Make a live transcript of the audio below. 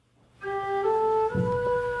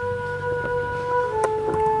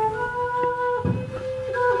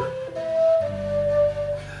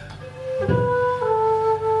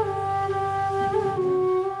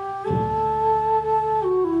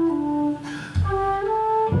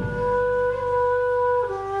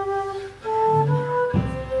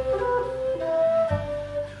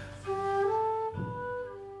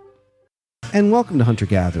And welcome to Hunter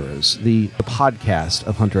Gatherers, the podcast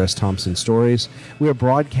of Hunter S. Thompson Stories. We are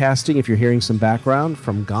broadcasting, if you're hearing some background,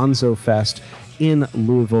 from GonzoFest in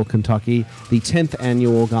Louisville, Kentucky, the 10th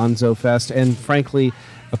annual GonzoFest, and frankly,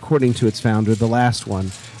 according to its founder, the last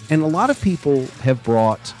one. And a lot of people have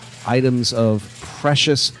brought items of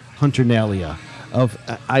precious Hunternalia, of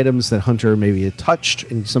items that Hunter maybe had touched,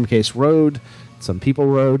 in some case rode, some people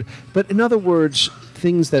rode, but in other words,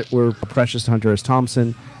 things that were precious to Hunter S.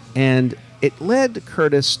 Thompson. And it led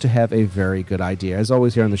Curtis to have a very good idea. As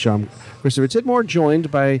always here on the show, I'm Christopher Tidmore, joined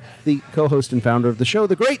by the co-host and founder of the show,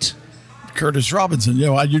 the great Curtis Robinson.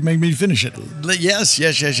 You made me finish it. Yes.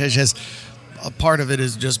 A part of it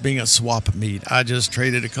is just being a swap meet. I just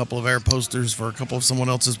traded a couple of air posters for a couple of someone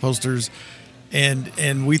else's posters.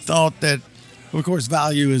 And we thought that, of course,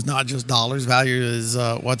 value is not just dollars. Value is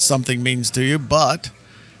what something means to you, but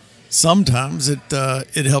sometimes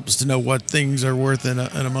it helps to know what things are worth in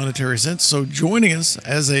a monetary sense. So joining us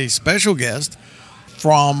as a special guest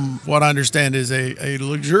from what I understand is a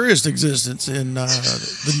luxurious existence in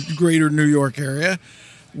the greater New York area.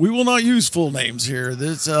 We will not use full names here.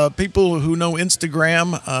 There's people who know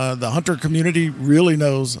Instagram. The Hunter community really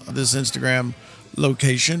knows this Instagram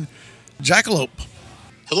location. Jackalope.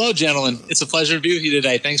 Hello, gentlemen. It's a pleasure to be with you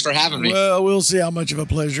today. Thanks for having me. Well, we'll see how much of a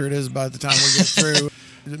pleasure it is by the time we get through.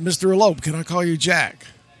 Mr. Elope, can I call you Jack?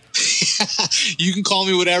 You can call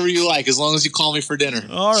me whatever you like, as long as you call me for dinner.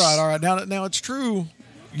 All right. Now it's true.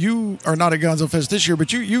 You are not at GonzoFest this year,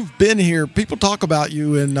 but you've been here. People talk about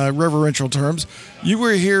you in reverential terms. You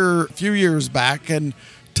were here a few years back, and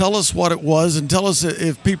tell us what it was, and tell us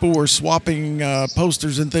if people were swapping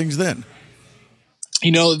posters and things then.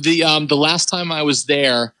 You know, the last time I was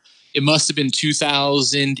there, it must have been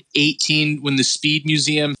 2018 when the Speed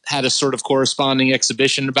Museum had a sort of corresponding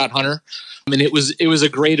exhibition about Hunter. I mean, it was a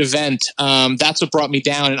great event. That's what brought me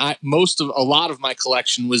down, and a lot of my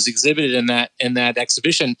collection was exhibited in that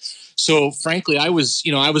exhibition. So, frankly, I was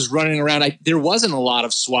running around. There wasn't a lot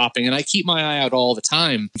of swapping, and I keep my eye out all the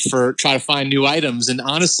time for try to find new items. And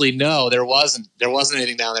honestly, no, there wasn't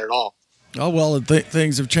anything down there at all. Oh, well,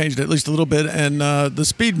 things have changed at least a little bit. And the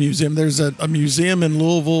Speed Museum, there's a museum in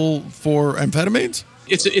Louisville for amphetamines?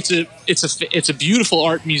 It's a beautiful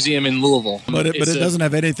art museum in Louisville. But it doesn't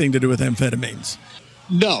have anything to do with amphetamines.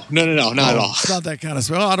 No, not at all. It's not that kind of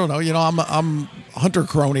stuff. Well, I don't know. You know, I'm Hunter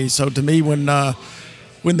crony. So to me, when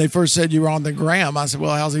they first said you were on the gram, I said,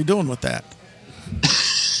 well, how's he doing with that?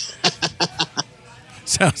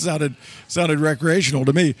 Sounded recreational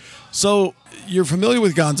to me. So you're familiar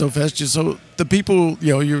with GonzoFest, so the people,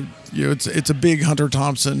 it's a big Hunter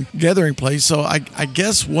Thompson gathering place. So I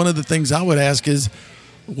guess one of the things I would ask is,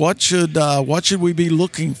 what should we be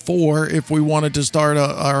looking for if we wanted to start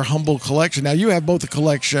our humble collection? Now you have both a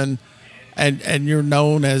collection, and you're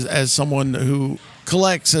known as someone who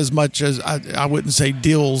collects as much as I wouldn't say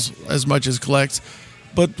deals as much as collects.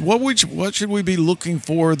 But what should we be looking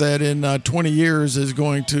for that in 20 years is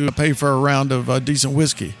going to pay for a round of decent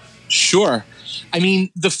whiskey? Sure. I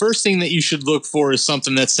mean, the first thing that you should look for is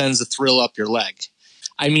something that sends a thrill up your leg.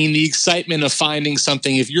 I mean, the excitement of finding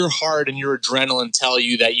something, if your heart and your adrenaline tell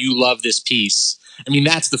you that you love this piece, I mean,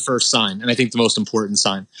 that's the first sign, and I think the most important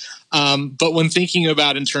sign. But when thinking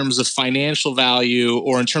about in terms of financial value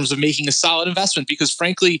or in terms of making a solid investment, because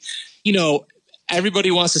frankly,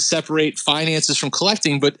 everybody wants to separate finances from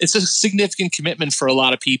collecting, but it's a significant commitment for a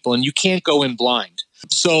lot of people, and you can't go in blind.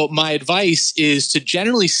 So my advice is to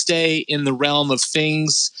generally stay in the realm of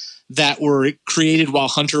things that were created while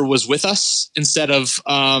Hunter was with us instead of,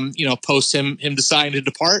 post him deciding to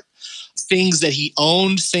depart. Things that he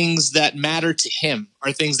owned, things that matter to him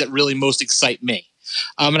are things that really most excite me.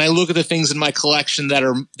 And I look at the things in my collection that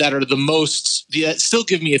are the most, that still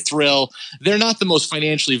give me a thrill. They're not the most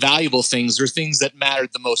financially valuable things. They're things that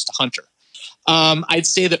mattered the most to Hunter. I'd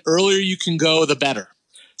say the earlier you can go, the better.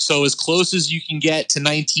 So as close as you can get to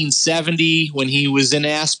 1970 when he was in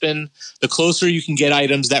Aspen, the closer you can get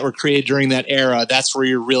items that were created during that era, that's where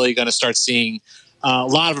you're really going to start seeing a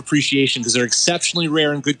lot of appreciation because they're exceptionally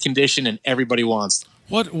rare and good condition and everybody wants them.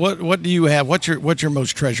 What do you have? What's your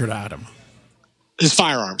most treasured item? His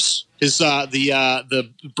firearms, his the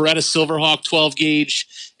Beretta Silverhawk 12 gauge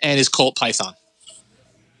and his Colt Python.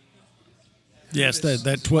 Yes,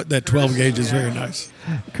 that 12 gauge is very nice.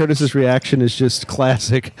 Curtis's reaction is just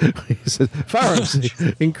classic. He says, firearms.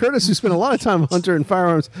 And Curtis, who spent a lot of time hunting and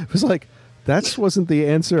firearms, was like, that wasn't the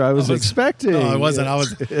answer I was expecting. No, it wasn't.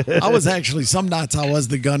 I was actually, some nights I was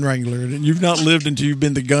the gun wrangler. And you've not lived until you've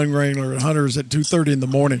been the gun wrangler at Hunters at 2:30 in the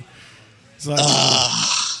morning. It's like,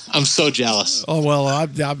 I'm so jealous. Oh, well,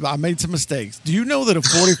 I made some mistakes. Do you know that a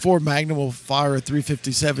 44 Magnum will fire a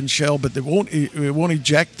 357 shell, but it won't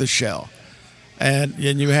eject the shell? And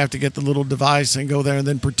you have to get the little device and go there and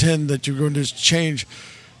then pretend that you're going to just change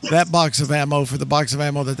that box of ammo for the box of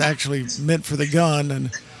ammo that's actually meant for the gun.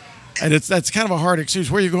 And that's kind of a hard excuse.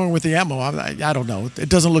 Where are you going with the ammo? I don't know. It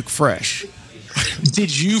doesn't look fresh.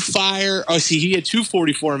 Did you fire? Oh, see, he had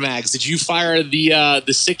 244 mags. Did you fire the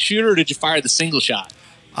 6-shooter, or did you fire the single shot?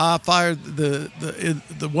 I fired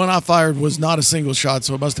the one I fired was not a single shot,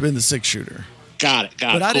 so it must have been the 6-shooter. Got it.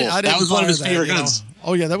 But I didn't. That was one of his favorite guns.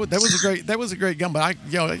 Oh yeah, that was a great gun. But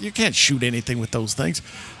you can't shoot anything with those things.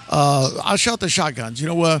 I shot the shotguns.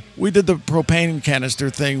 We did the propane canister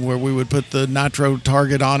thing where we would put the nitro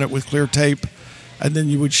target on it with clear tape, and then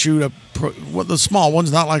you would shoot the small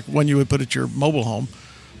ones, not like one you would put at your mobile home,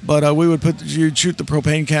 but you'd shoot the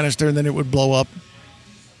propane canister and then it would blow up,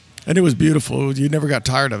 and it was beautiful. You never got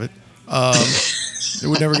tired of it.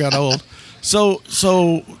 It never got old. So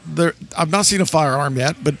there, I've not seen a firearm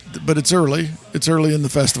yet, but it's early. It's early in the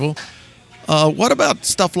festival. What about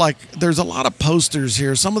stuff like, there's a lot of posters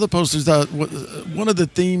here. Some of the posters, one of the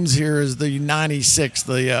themes here is the 96,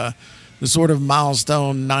 the sort of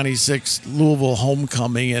milestone 96 Louisville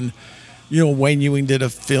homecoming. And, Wayne Ewing did a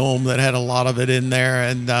film that had a lot of it in there.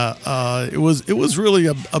 And it was really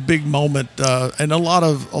a big moment. And a lot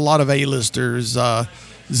of A-listers,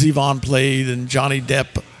 Zevon played and Johnny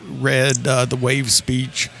Depp read the Wave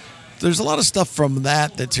speech. There's a lot of stuff from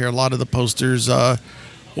that's here. A lot of the posters. Hunter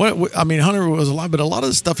was a lot, but a lot of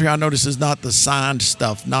the stuff here I notice is not the signed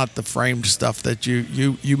stuff, not the framed stuff that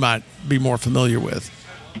you might be more familiar with.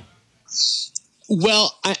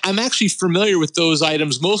 Well, I'm actually familiar with those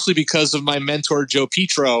items mostly because of my mentor, Joe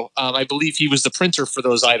Petro. I believe he was the printer for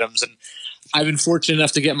those items, and I've been fortunate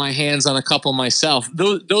enough to get my hands on a couple myself.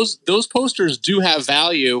 Those posters do have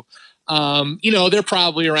value. They're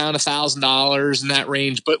probably around $1,000 in that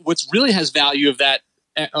range. But what's really has value of that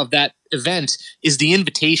event is the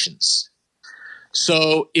invitations.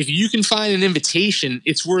 So if you can find an invitation,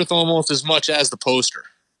 it's worth almost as much as the poster.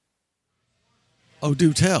 Oh,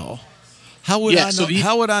 do tell. How would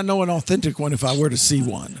I know an authentic one if I were to see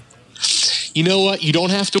one? You know what? You don't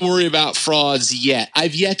have to worry about frauds yet.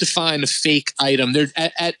 I've yet to find a fake item. They're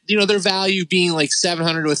at their value being like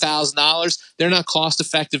 $700 to $1,000. They're not cost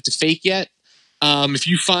effective to fake yet. If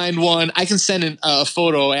you find one, I can send a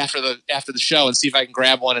photo after the show and see if I can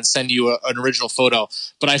grab one and send you an original photo.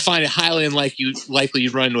 But I find it highly likely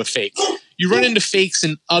you'd run into a fake. You run into fakes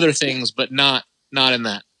in other things, but not in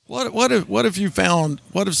that. What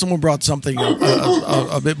if someone brought something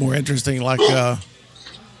a bit more interesting, like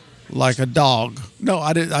a dog? No,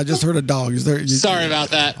 I did. I just heard a dog. Sorry about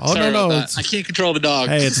that. Oh, no. I can't control the dog.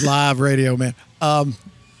 Hey, it's live radio, man.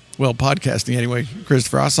 Well, podcasting anyway,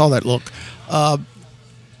 Christopher. I saw that look.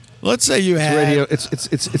 Let's say you had radio.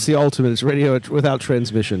 It's the ultimate. It's radio without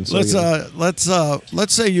transmission. So let's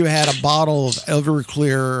say you had a bottle of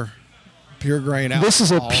Everclear pure grain alcohol. This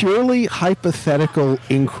is a purely hypothetical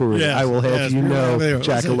inquiry. Yes, I will have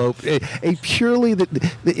Jackalope. A purely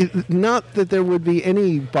not that there would be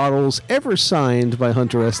any bottles ever signed by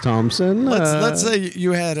Hunter S. Thompson. Let's say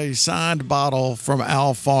you had a signed bottle from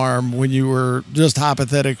Owl Farm when you were just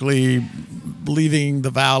hypothetically leaving the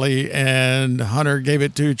valley, and Hunter gave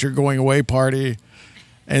it to you at your going away party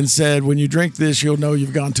and said, when you drink this, you'll know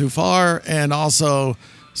you've gone too far, and also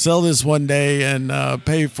sell this one day and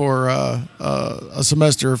pay for a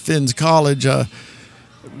semester of Finn's college.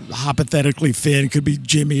 Hypothetically, Finn could be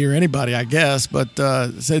Jimmy or anybody, I guess. But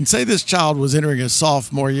say this child was entering his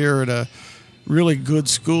sophomore year at a really good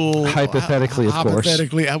school. Hypothetically, of course.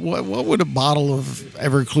 Hypothetically, what would a bottle of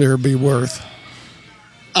Everclear be worth?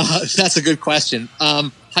 That's a good question.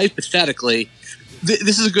 Hypothetically,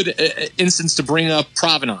 this is a good instance to bring up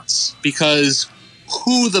provenance, because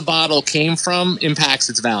who the bottle came from impacts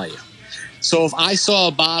its value. So if I saw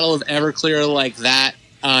a bottle of Everclear like that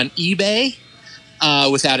on eBay,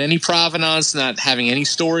 without any provenance, not having any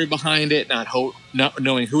story behind it, not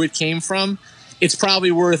knowing who it came from, it's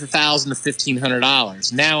probably worth $1,000 to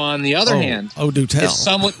 $1,500. Now, on the other hand, do tell.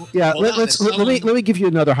 Let me give you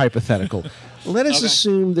another hypothetical. Let us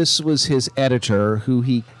assume this was his editor, who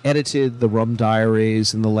he edited the Rum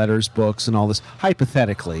Diaries and the Letters books and all this.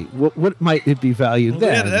 Hypothetically, what might it be valued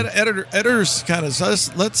then? Editors kind of.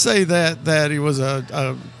 Let's say that he was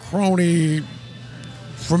a crony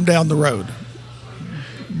from down the road,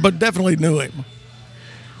 but definitely knew him.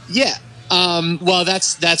 Yeah. Well,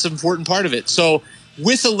 that's an important part of it. So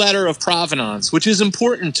with a letter of provenance, which is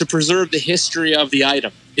important to preserve the history of the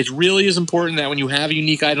item. It really is important that when you have a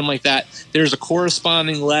unique item like that, there's a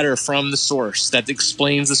corresponding letter from the source that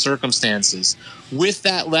explains the circumstances. With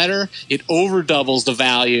that letter, it over doubles the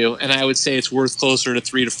value, and I would say it's worth closer to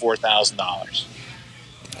 $3,000 to $4,000.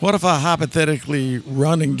 What if I hypothetically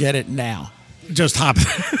run and get it now? Just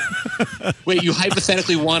Wait, you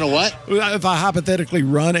hypothetically want to what? If I hypothetically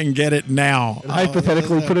run and get it now,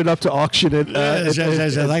 Hypothetically, put it up to auction at I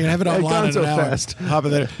can have it online in an hour.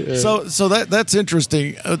 GonzoFest. So that's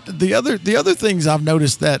interesting. The other things I've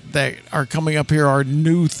noticed that are coming up here are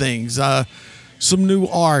new things. Some new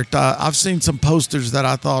art. I've seen some posters that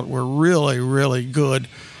I thought were really, really good.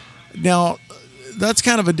 Now, that's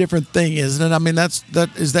kind of a different thing, isn't it? I mean,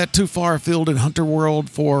 is that too far afield in Hunter World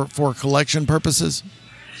for collection purposes?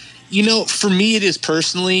 You know, for me, it is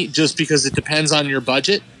personally, just because it depends on your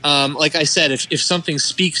budget. Like I said, if something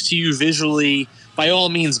speaks to you visually, by all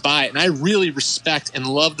means, buy it. And I really respect and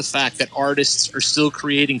love the fact that artists are still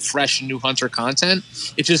creating fresh and new Hunter content.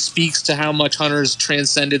 It just speaks to how much Hunter's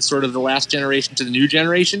transcended sort of the last generation to the new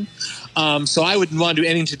generation. So I wouldn't want to do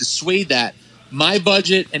anything to dissuade that. My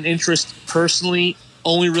budget and interest personally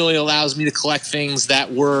only really allows me to collect things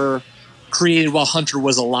that were created while Hunter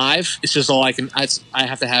was alive. It's just all I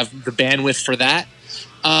have to have the bandwidth for that.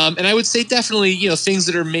 And I would say definitely, things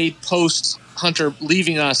that are made post Hunter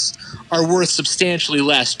leaving us are worth substantially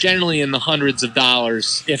less, generally in the hundreds of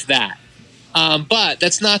dollars, if that. But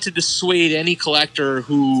that's not to dissuade any collector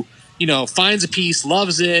who, finds a piece,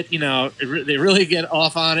 loves it, they really get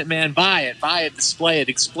off on it, man. Buy it, display it,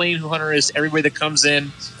 explain who Hunter is to everybody that comes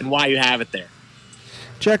in and why you have it there.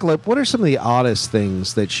 Jackalope, what are some of the oddest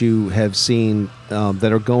things that you have seen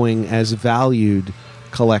that are going as valued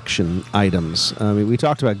collection items? I mean, we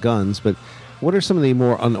talked about guns, but what are some of the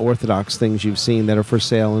more unorthodox things you've seen that are for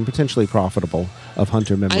sale and potentially profitable of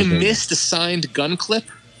Hunter memorabilia? I missed a signed gun clip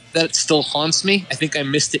that still haunts me. I think I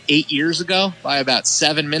missed it 8 years ago by about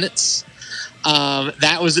 7 minutes.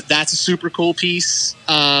 That's a super cool piece.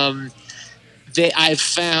 I've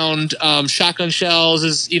found shotgun shells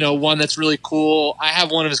is one that's really cool. I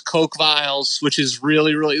have one of his Coke vials, which is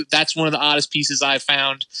really, really, that's one of the oddest pieces I've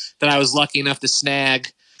found that I was lucky enough to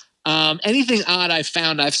snag. Anything odd I've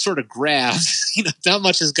found, I've sort of grabbed. Not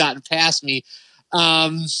much has gotten past me.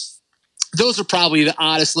 Those are probably the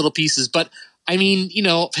oddest little pieces. But I mean,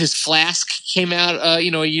 his flask came out, a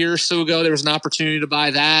year or so ago. There was an opportunity to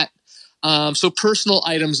buy that. So personal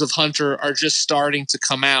items of Hunter are just starting to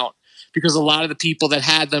come out because a lot of the people that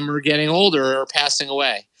had them are getting older or passing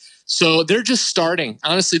away. So they're just starting.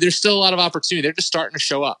 Honestly, there's still a lot of opportunity. They're just starting to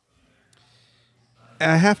show up.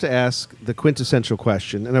 I have to ask the quintessential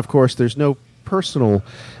question, and of course, there's no personal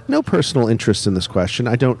interest in this question.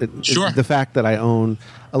 I don't. Sure. The fact that I own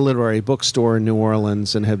a literary bookstore in New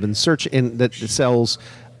Orleans and have been searching that sells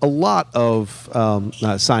a lot of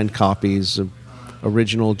signed copies of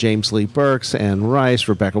original James Lee Burks, Anne Rice,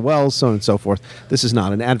 Rebecca Wells, so on and so forth. This is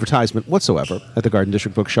not an advertisement whatsoever at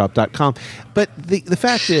thegardendistrictbookshop.com. But the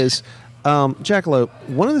fact is, Jackalope,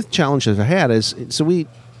 one of the challenges I had is,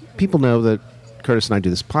 people know that Curtis and I do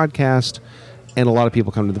this podcast, and a lot of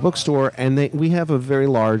people come to the bookstore, and we have a very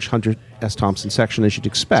large Hunter S. Thompson section, as you'd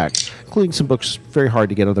expect, including some books very hard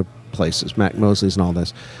to get other places, Mac Mosley's and all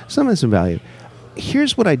this. Some of some value.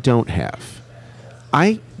 Here's what I don't have.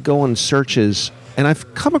 I go on searches, and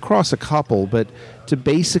I've come across a couple, but to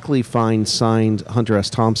basically find signed Hunter S.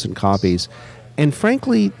 Thompson copies, and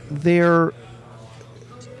frankly, they're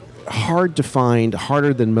hard to find,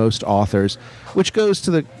 harder than most authors, which goes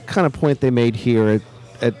to the kind of point they made here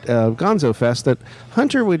at GonzoFest, that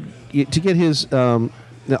Hunter would, to get his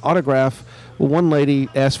the autograph, well, one lady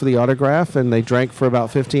asked for the autograph, and they drank for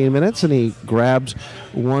about 15 minutes, and he grabbed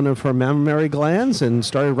one of her mammary glands and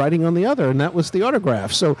started writing on the other, and that was the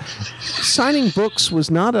autograph. So signing books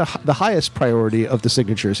was not the highest priority of the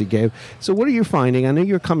signatures he gave. So what are you finding? I know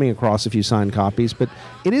you're coming across a few signed copies, but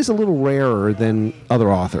it is a little rarer than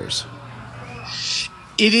other authors.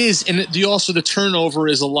 It is, and the turnover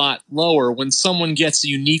is a lot lower. When someone gets a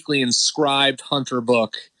uniquely inscribed Hunter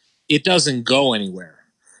book, it doesn't go anywhere.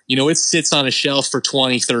 It sits on a shelf for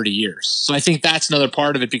 20, 30 years. So I think that's another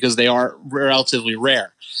part of it, because they are relatively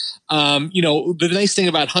rare. The nice thing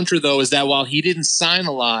about Hunter, though, is that while he didn't sign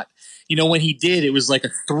a lot, when he did, it was like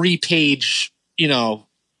a 3-page,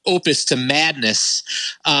 opus to madness.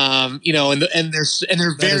 And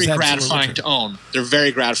they're very gratifying to own. They're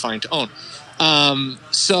very gratifying to own.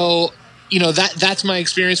 So that's my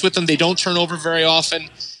experience with them. They don't turn over very often.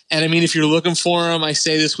 And I mean, if you're looking for them, I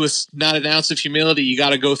say this with not an ounce of humility, you got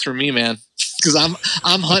to go through me, man, because I'm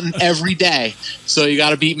hunting every day. So you got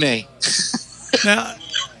to beat me. Now,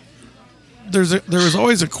 there was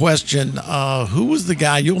always a question. Who was the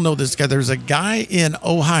guy? You'll know this guy. There's a guy in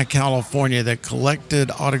Ojai, California that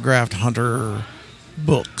collected autographed hunter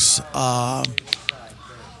books.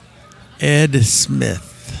 Ed Smith.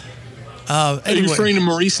 Are you referring to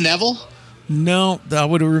Maurice Neville? No, I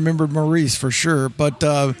would have remembered Maurice for sure, but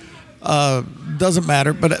doesn't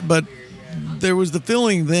matter. But there was the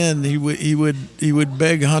feeling then he would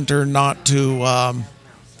beg Hunter not to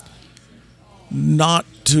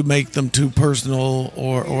make them too personal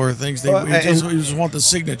or things. He just want the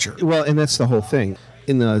signature. Well, and that's the whole thing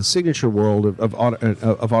in the signature world of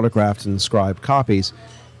autographed and inscribed copies.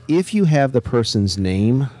 If you have the person's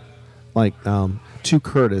name, like to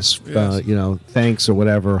Curtis, yes. Thanks or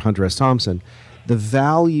whatever, Hunter S. Thompson, the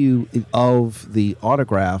value of the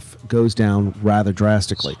autograph goes down rather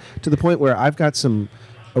drastically to the point where I've got some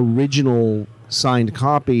original signed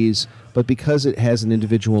copies, but because it has an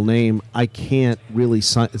individual name, I can't really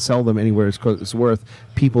sell them anywhere it's worth.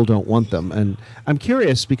 People don't want them. And I'm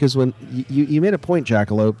curious because when you made a point,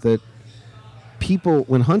 Jackalope, that people,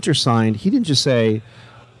 when Hunter signed, he didn't just say,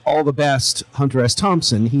 all the best, Hunter S.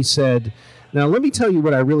 Thompson. He said, now let me tell you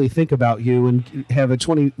what I really think about you, and have a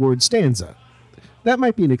 20-word stanza. That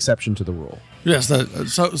might be an exception to the rule. Yes.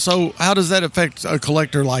 So how does that affect a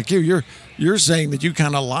collector like you? You're saying that you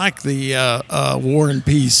kind of like the War and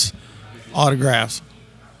Peace autographs.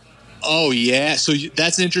 Oh, yeah. So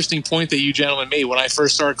that's an interesting point that you gentlemen made. When I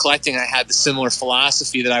first started collecting, I had the similar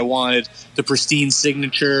philosophy that I wanted the pristine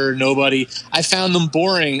signature, nobody. I found them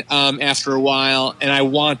boring after a while, and I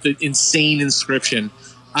want the insane inscription.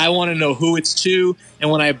 I want to know who it's to, and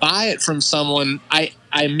when I buy it from someone, I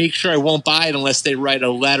make sure I won't buy it unless they write a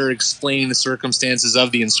letter explaining the circumstances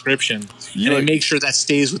of the inscription. And I make sure that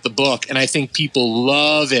stays with the book, and I think people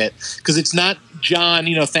love it because it's not John,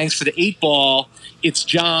 thanks for the 8-ball. It's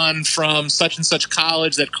John from such and such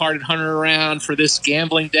college that carted Hunter around for this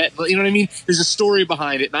gambling debt. You know what I mean? There's a story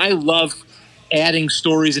behind it. And I love adding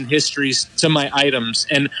stories and histories to my items.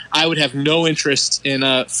 And I would have no interest in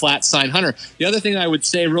a flat signed Hunter. The other thing I would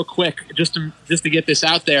say real quick, just to get this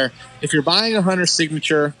out there, if you're buying a Hunter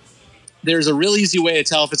signature, there's a real easy way to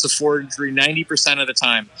tell if it's a forgery 90% of the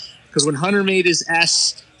time. Because when Hunter made his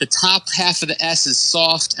S, the top half of the S is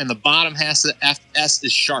soft and the bottom half of the S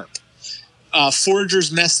is sharp.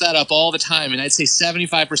 Forgers mess that up all the time, and I'd say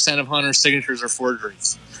 75% of Hunter's signatures are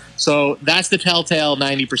forgeries. So that's the telltale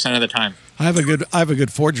 90% of the time. I have a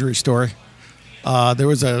good forgery story. There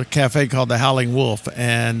was a cafe called the Howling Wolf,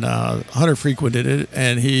 and Hunter frequented it.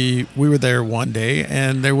 And we were there one day,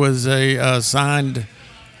 and there was a signed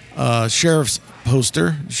sheriff's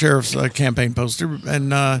campaign poster,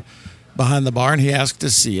 and behind the bar, and he asked to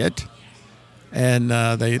see it, and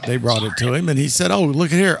they brought it to him, and he said, "Oh,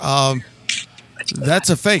 look at here." That's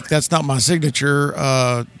a fake. That's not my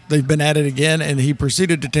signature. They've been at it again. And he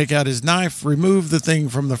proceeded to take out his knife, remove the thing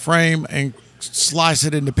from the frame, and slice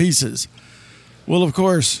it into pieces. Well, of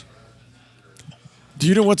course, do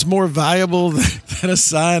you know what's more valuable than a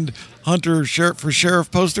signed Hunter for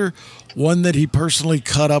Sheriff poster? One that he personally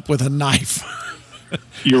cut up with a knife.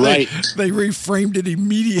 You're right. They reframed it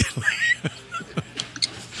immediately.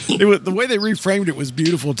 The way they reframed it was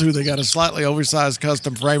beautiful, too. They got a slightly oversized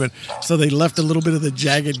custom framing, so they left a little bit of the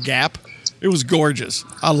jagged gap. It was gorgeous.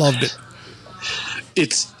 I loved it.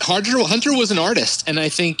 It's Hunter was an artist, and I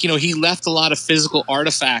think, he left a lot of physical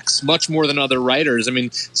artifacts, much more than other writers. I mean,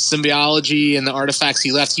 symbiology and the artifacts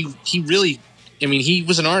he left, he really, he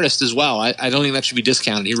was an artist as well. I don't think that should be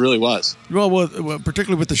discounted. He really was. Well,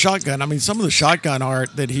 particularly with the shotgun. Some of the shotgun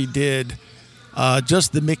art that he did,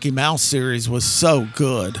 just the Mickey Mouse series was so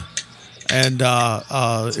good, and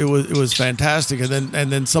it was fantastic. And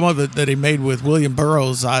then some of it that he made with William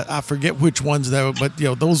Burroughs, I forget which ones they were, but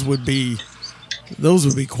those would be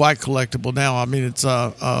quite collectible now. It's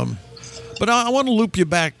but I want to loop you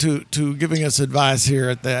back to giving us advice here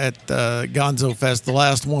at GonzoFest, the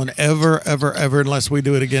last one ever, unless we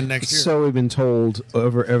do it again next year. So we've been told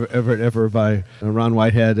ever by Ron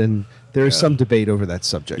Whitehead, and there's some debate over that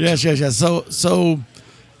subject. Yes. So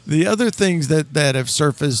the other things that have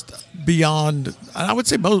surfaced beyond, I would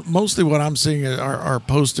say mostly what I'm seeing are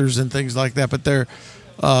posters and things like that, but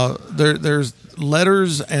there's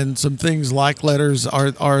letters and some things like letters.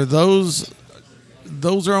 Are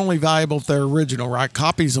those are only valuable if they're original, right?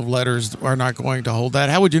 Copies of letters are not going to hold that.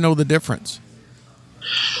 How would you know the difference?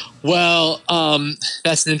 Well,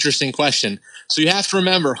 that's an interesting question. So you have to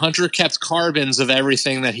remember, Hunter kept carbons of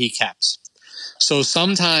everything that he kept. So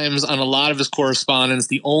sometimes on a lot of his correspondence,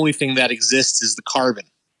 the only thing that exists is the carbon,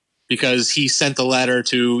 because he sent the letter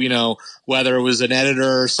to, whether it was an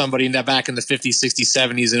editor or somebody back in the 50s, 60s,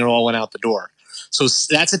 70s, and it all went out the door. So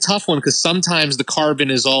that's a tough one because sometimes the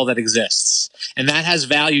carbon is all that exists. And that has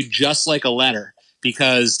value just like a letter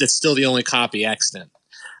because that's still the only copy extant.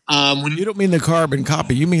 When you don't mean the carbon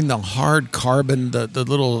copy, you mean the hard carbon, the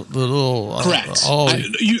little. Correct. Are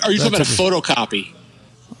you talking about a photocopy?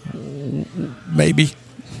 Maybe.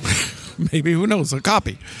 Maybe, who knows? A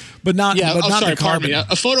copy. But not, yeah, but not sorry, the carbon. A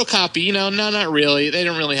photocopy, no, not really. They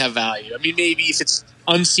don't really have value. I mean, maybe if it's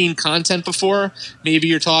unseen content before, maybe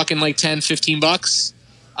you're talking like 10, 15 bucks,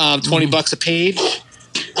 20 bucks a page.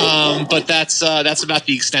 But that's about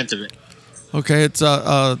the extent of it. Okay, it's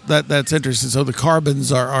that's interesting. So the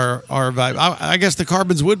carbons are valuable. I guess the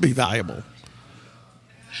carbons would be valuable.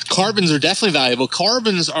 Carbons are definitely valuable.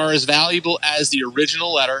 Carbons are as valuable as the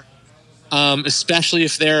original letter, especially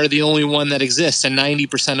if they're the only one that exists, and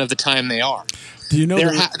 90% of the time they are. Do you know?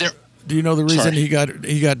 Do you know the reason he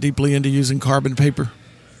got deeply into using carbon paper?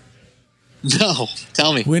 No,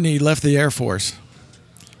 tell me. When he left the Air Force,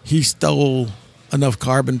 he stole enough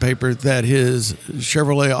carbon paper that his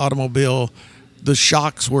Chevrolet automobile, the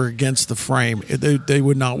shocks were against the frame. They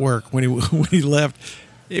would not work when he left.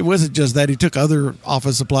 It wasn't just that he took other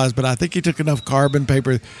office supplies, but I think he took enough carbon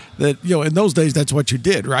paper that, in those days, that's what you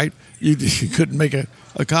did, right? You couldn't make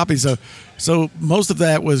a copy. So most of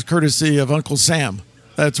that was courtesy of Uncle Sam.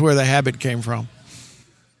 That's where the habit came from.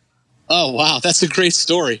 Oh, wow. That's a great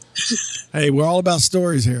story. Hey, we're all about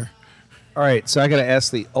stories here. All right, so I got to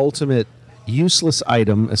ask the ultimate useless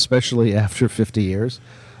item, especially after 50 years,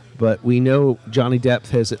 but we know Johnny Depp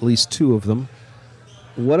has at least 2 of them.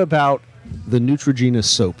 What about the Neutrogena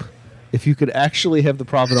soap? If you could actually have the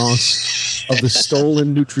provenance of the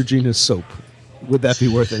stolen Neutrogena soap, would that be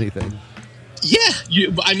worth anything?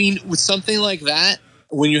 Yeah, I mean, with something like that,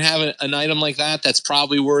 when you have an item like that, that's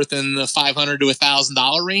probably worth in the $500 to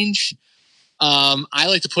 $1,000 range. I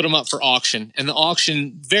like to put them up for auction, and the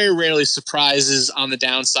auction very rarely surprises on the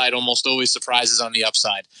downside, almost always surprises on the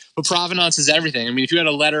upside. But provenance is everything. I mean, if you had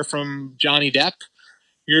a letter from Johnny Depp,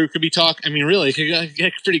 you could be talking, I mean, really, it could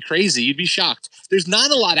get pretty crazy. You'd be shocked. There's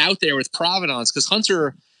not a lot out there with provenance because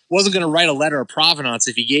Hunter wasn't going to write a letter of provenance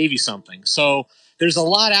if he gave you something. So there's a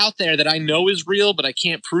lot out there that I know is real, but I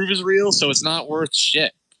can't prove is real, so it's not worth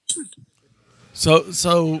shit.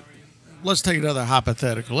 So let's take another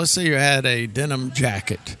hypothetical. Let's say you had a denim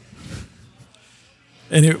jacket,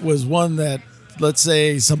 and it was one that, let's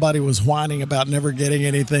say, somebody was whining about never getting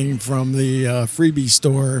anything from the freebie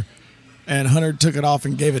store, and Hunter took it off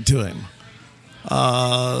and gave it to him.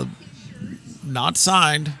 Not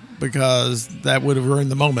signed, because that would have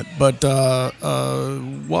ruined the moment. But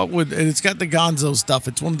what would? And it's got the Gonzo stuff.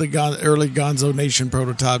 It's one of the early Gonzo Nation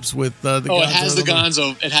prototypes with the. Oh, Gonzo. It has the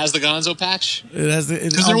Gonzo. It has the Gonzo patch. It has the.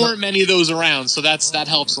 Because there weren't many of those around, so that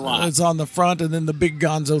helps a lot. It's on the front, and then the big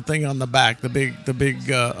Gonzo thing on the back. The big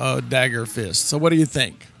dagger fist. So what do you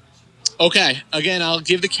think? Okay, again, I'll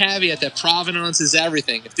give the caveat that provenance is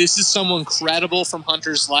everything. If this is someone credible from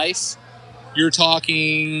Hunter's life, you're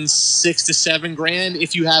talking $6,000 to $7,000.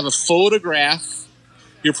 If you have a photograph,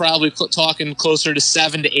 you're probably talking closer to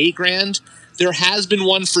 $7,000 to $8,000. There has been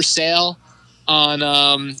one for sale on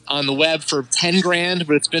the web for $10,000,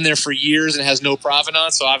 but it's been there for years and it has no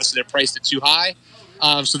provenance, so obviously they're priced it too high.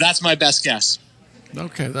 So that's my best guess.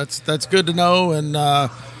 Okay, that's good to know, and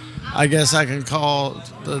I guess I can call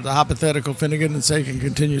the hypothetical Finnegan and say he can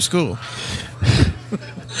continue school.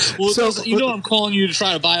 Well, so, I'm calling you to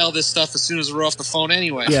try to buy all this stuff as soon as we're off the phone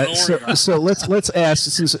anyway. Yeah, so let's ask,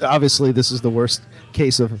 since obviously this is the worst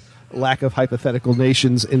case of lack of hypothetical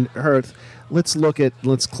nations in Earth, let's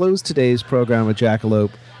close today's program with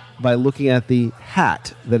Jackalope by looking at the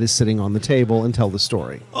hat that is sitting on the table and tell the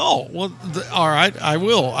story. Oh, well, all right, I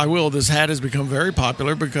will. This hat has become very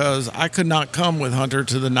popular because I could not come with Hunter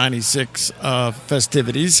to the 96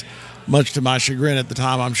 festivities, much to my chagrin at the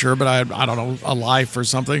time, I'm sure, but I don't know, a life or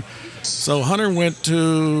something. So Hunter went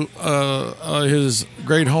to his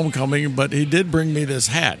great homecoming, but he did bring me this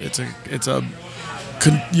hat. It's a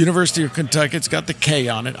University of Kentucky. It's got the K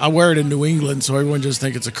on it. I wear it in New England, so everyone just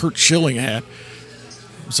think it's a Kurt Schilling hat.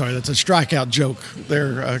 I'm sorry, that's a strikeout joke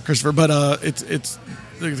there, Christopher. But it's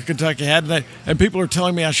the Kentucky hat, and people are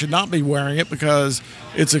telling me I should not be wearing it because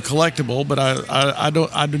it's a collectible. But I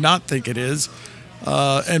do not think it is.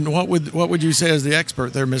 And what would you say as the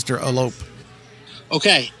expert there, Mr. Elope?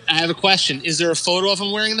 Okay, I have a question. Is there a photo of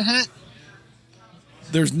him wearing the hat?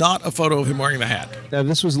 There's not a photo of him wearing the hat. Now,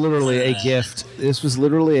 this was literally a gift. This was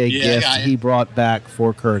literally a gift he brought back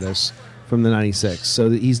for Curtis from the 96. So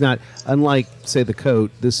he's not, unlike, say, the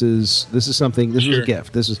coat, this is something, this was a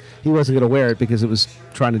gift. He wasn't going to wear it because it was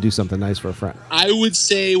trying to do something nice for a friend. I would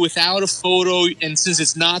say without a photo, and since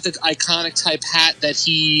it's not the iconic type hat that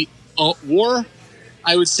he wore,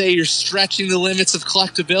 I would say you're stretching the limits of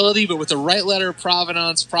collectability, but with the right letter of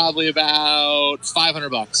provenance, probably about $500,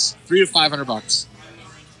 $300 to $500.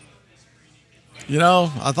 You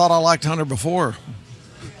know, I thought I liked Hunter before.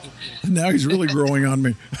 Now he's really growing on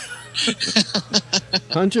me.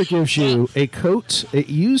 Hunter gives you a coat, a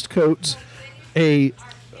used coat, a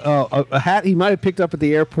hat he might have picked up at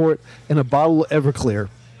the airport, and a bottle of Everclear.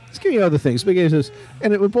 He's giving you other things. But he says,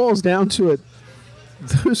 and it boils down to it.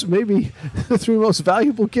 Those may be the 3 most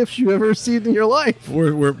valuable gifts you've ever received in your life.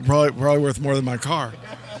 We're probably worth more than my car.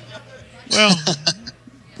 Well,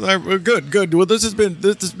 good. Well, this has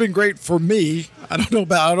been great for me. I don't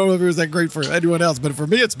know if it was that great for anyone else, but for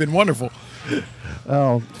me, it's been wonderful.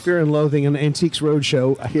 Oh, Fear and Loathing and Antiques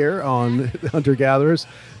Roadshow here on Hunter Gatherers.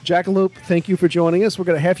 Jackalope, thank you for joining us. We're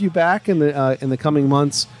going to have you back in the coming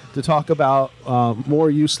months to talk about more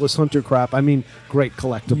useless hunter crap. I mean, great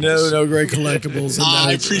collectibles. No, great collectibles.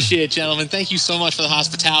 I appreciate it, gentlemen. Thank you so much for the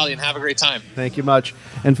hospitality, and have a great time. Thank you much.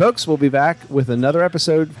 And folks, we'll be back with another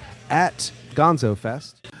episode at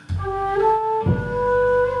GonzoFest.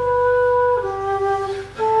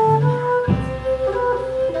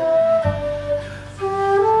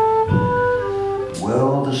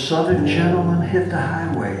 Well, the Southern gentleman hit the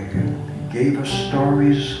highway and gave us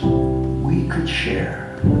stories we could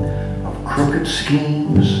share of crooked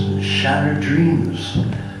schemes and shattered dreams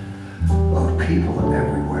of people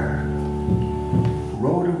everywhere.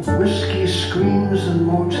 Road of whiskey screams and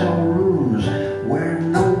motel rooms where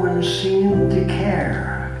no one seemed to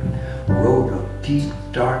care. Road of deep,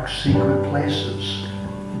 dark, secret places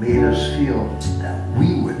made us feel that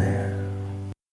we were there.